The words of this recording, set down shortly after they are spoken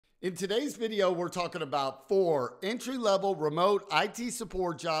In today's video, we're talking about 4 entry-level remote IT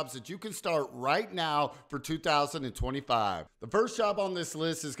support jobs that you can start right now for 2025. The first job on this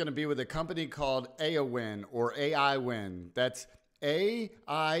list is going to be with a company called AIWin or AIWin. That's AIWYN.AI.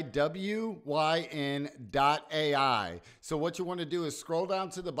 So what you want to do is scroll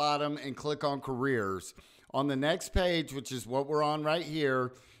down to the bottom and click on careers. On the next page, which is what we're on right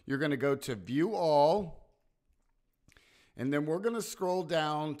here, you're going to go to view all. And then we're going to scroll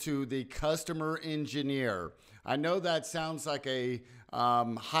down to the customer engineer. I know that sounds like a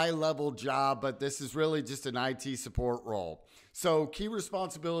high-level job, but this is really just an IT support role. So key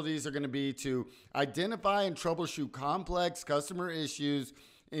responsibilities are going to be to identify and troubleshoot complex customer issues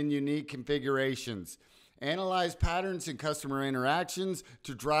in unique configurations, analyze patterns in customer interactions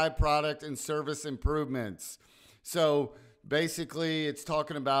to drive product and service improvements. So basically, it's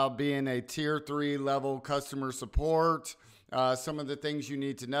talking about being a tier 3 level customer support. Some of the things you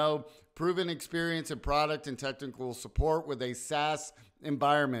need to know: proven experience in product and technical support with a SaaS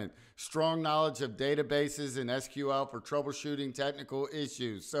environment, strong knowledge of databases and SQL for troubleshooting technical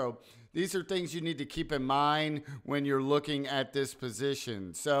issues. So these are things you need to keep in mind when you're looking at this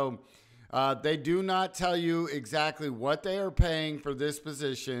position. So they do not tell you exactly what they are paying for this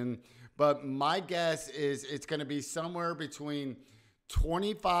position, but my guess is it's going to be somewhere between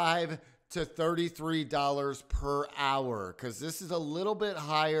 $25 to $33 per hour, because this is a little bit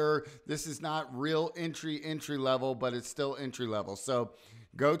higher. This is not real entry level, but it's still entry level. So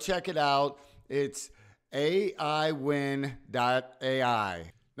go check it out. It's AIWin.ai.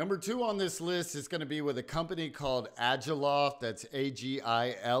 Number 2 on this list is going to be with a company called Agiloft. That's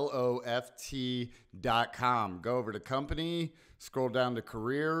AGILOFT.com. Go over to company, scroll down to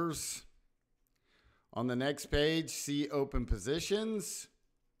careers. On the next page, see open positions.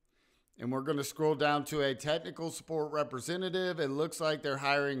 And we're going to scroll down to a technical support representative. It looks like they're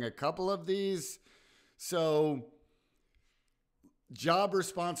hiring a couple of these. So, job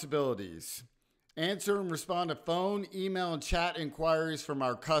responsibilities: answer and respond to phone, email, and chat inquiries from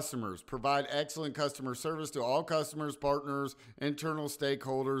our customers. Provide excellent customer service to all customers, partners, internal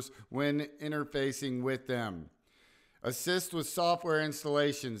stakeholders when interfacing with them. Assist with software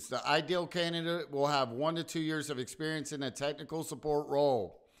installations. The ideal candidate will have 1 to 2 years of experience in a technical support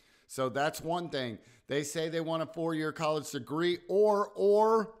role. So that's one thing. They say they want a 4-year college degree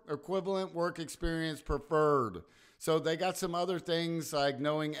or equivalent work experience preferred. So they got some other things like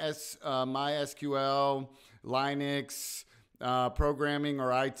knowing MySQL, Linux, programming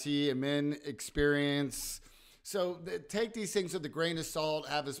or IT, admin experience. So take these things with a grain of salt,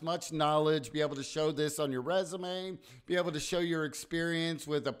 have as much knowledge, be able to show this on your resume, be able to show your experience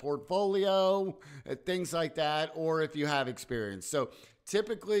with a portfolio, things like that, or if you have experience. So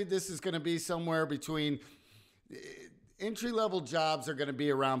typically this is going to be somewhere between, entry-level jobs are going to be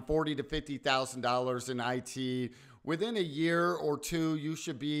around $40,000 to $50,000 in IT. Within a year or two, you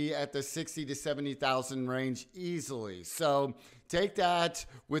should be at the $60,000 to $70,000 range easily. So take that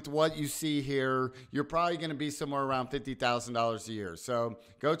with what you see here. You're probably going to be somewhere around $50,000 a year. So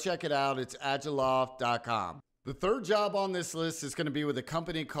go check it out. It's agiloft.com. The third job on this list is going to be with a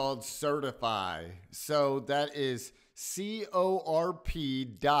company called Certify. So that is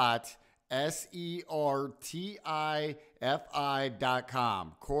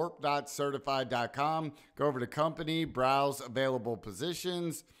corp.certify.com, corp.certify.com. Go over to company, browse available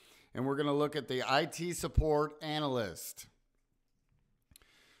positions, and we're going to look at the IT support analyst.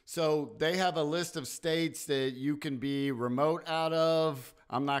 So they have a list of states that you can be remote out of.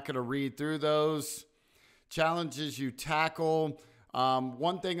 I'm not going to read through those. Challenges you tackle.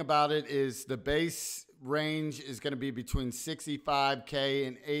 One thing about it is the base range is going to be between $65,000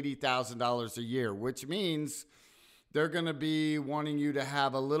 and $80,000 a year, which means they're going to be wanting you to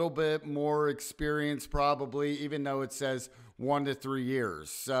have a little bit more experience, probably, even though it says 1 to 3 years.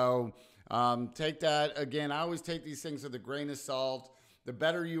 So take that. Again, I always take these things with a grain of salt. The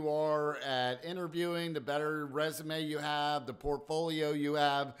better you are at interviewing, the better resume you have, the portfolio you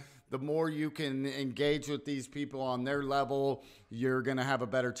have, the more you can engage with these people on their level, you're going to have a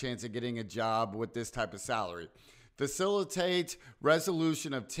better chance of getting a job with this type of salary. Facilitate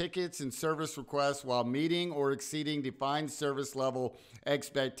resolution of tickets and service requests while meeting or exceeding defined service level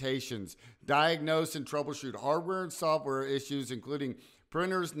expectations. Diagnose and troubleshoot hardware and software issues, including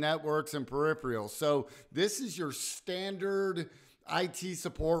printers, networks, and peripherals. So this is your standard IT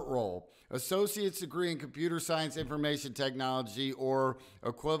support role. Associate's degree in computer science, information technology, or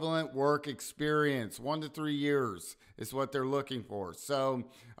equivalent work experience. 1 to 3 years is what they're looking for. So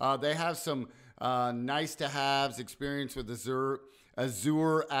they have some nice to haves, experience with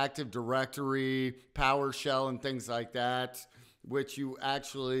Azure Active Directory, PowerShell, and things like that. which you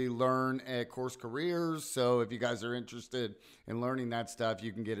actually learn at Course Careers. So if you guys are interested in learning that stuff,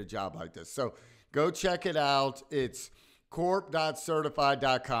 you can get a job like this. So go check it out. It's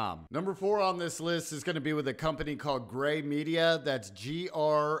corp.certified.com. Number 4 on this list is going to be with a company called Gray Media. That's GRAY.TV.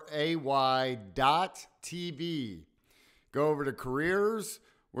 Go over to careers.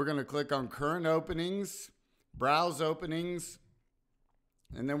 We're going to click on current openings, browse openings,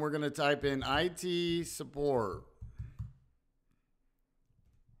 and then we're going to type in IT support.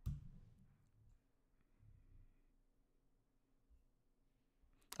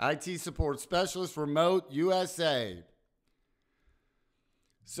 IT support specialist, remote, USA.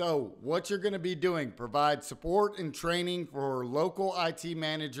 So what you're going to be doing, provide support and training for local IT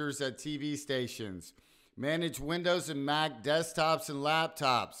managers at TV stations. Manage Windows and Mac desktops and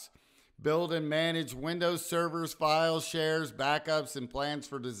laptops. Build and manage Windows servers, file shares, backups, and plans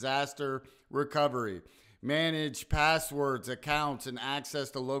for disaster recovery. Manage passwords, accounts, and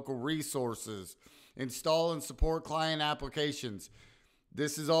access to local resources. Install and support client applications.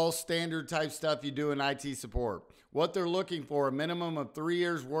 This is all standard type stuff you do in IT support. What they're looking for, a minimum of 3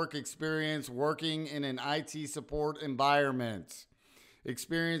 years work experience working in an IT support environment.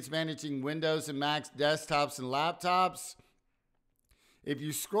 Experience managing Windows and Mac desktops and laptops. If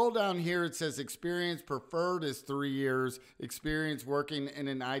you scroll down here, it says experience preferred is 3 years. Experience working in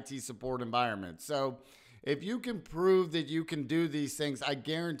an IT support environment. So if you can prove that you can do these things, I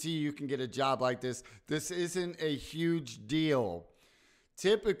guarantee you can get a job like this. This isn't a huge deal.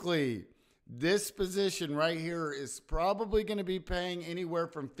 Typically, this position right here is probably going to be paying anywhere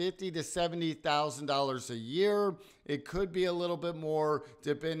from $50,000 to $70,000 a year. It could be a little bit more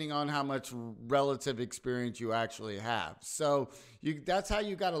depending on how much relative experience you actually have. So that's how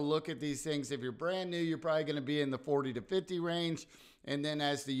you got to look at these things. If you're brand new, you're probably going to be in the 40 to 50 range. And then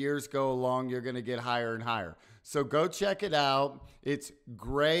as the years go along, you're going to get higher and higher. So go check it out. It's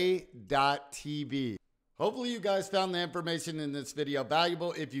gray.tv. Hopefully you guys found the information in this video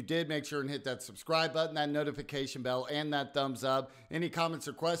valuable. If you did, make sure and hit that subscribe button, that notification bell, and that thumbs up. Any comments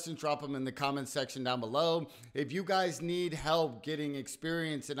or questions, drop them in the comments section down below. If you guys need help getting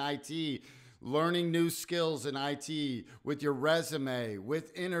experience in IT, learning new skills in IT, with your resume,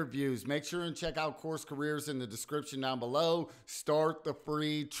 with interviews, make sure and check out Course Careers in the description down below. Start the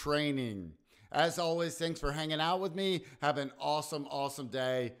free training. As always, thanks for hanging out with me. Have an awesome, awesome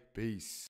day. Peace.